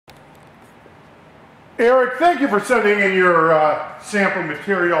Eric, thank you for sending in your sample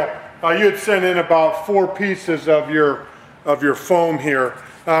material. You had sent in about 4 pieces of your foam here.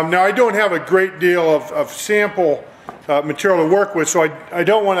 Now I don't have a great deal of sample material to work with, so I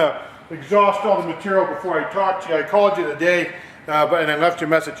don't want to exhaust all the material before I talk to you. I called you today and I left you a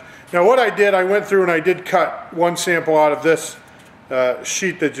message. Now what I did, I went through and I did cut one sample out of this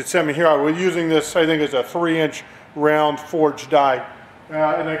sheet that you sent me here. I was using this, I think it's a 3-inch round forged die.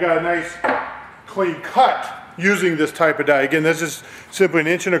 And I got a nice clean cut using this type of die. Again, this is simply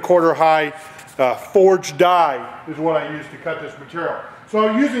 1.25 inch high forged die is what I used to cut this material.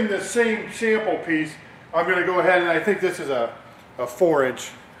 So using this same sample piece, I'm going to go ahead and I think this is a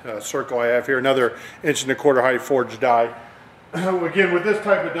 4-inch circle I have here, another 1.25 inch high forged die. Again, with this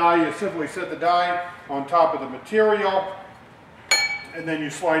type of die, you simply set the die on top of the material and then you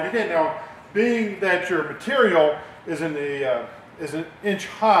slide it in. Now, being that your material is an inch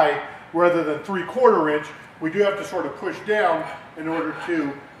high rather than 3/4 inch, we do have to sort of push down in order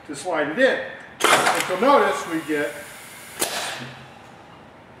to slide it in. And so notice we get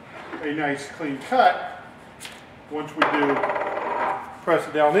a nice clean cut once we do press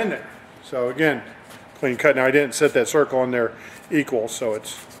it down in there. So again, clean cut. Now I didn't set that circle in there equal, so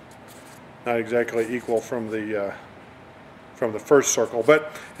it's not exactly equal from the first circle. But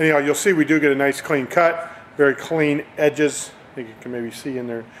anyhow, you'll see we do get a nice clean cut, very clean edges. I think you can maybe see in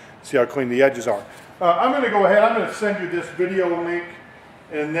there, see how clean the edges are. I'm going to go ahead, I'm going to send you this video link,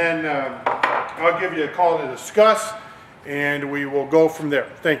 and then I'll give you a call to discuss, and we will go from there.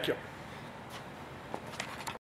 Thank you.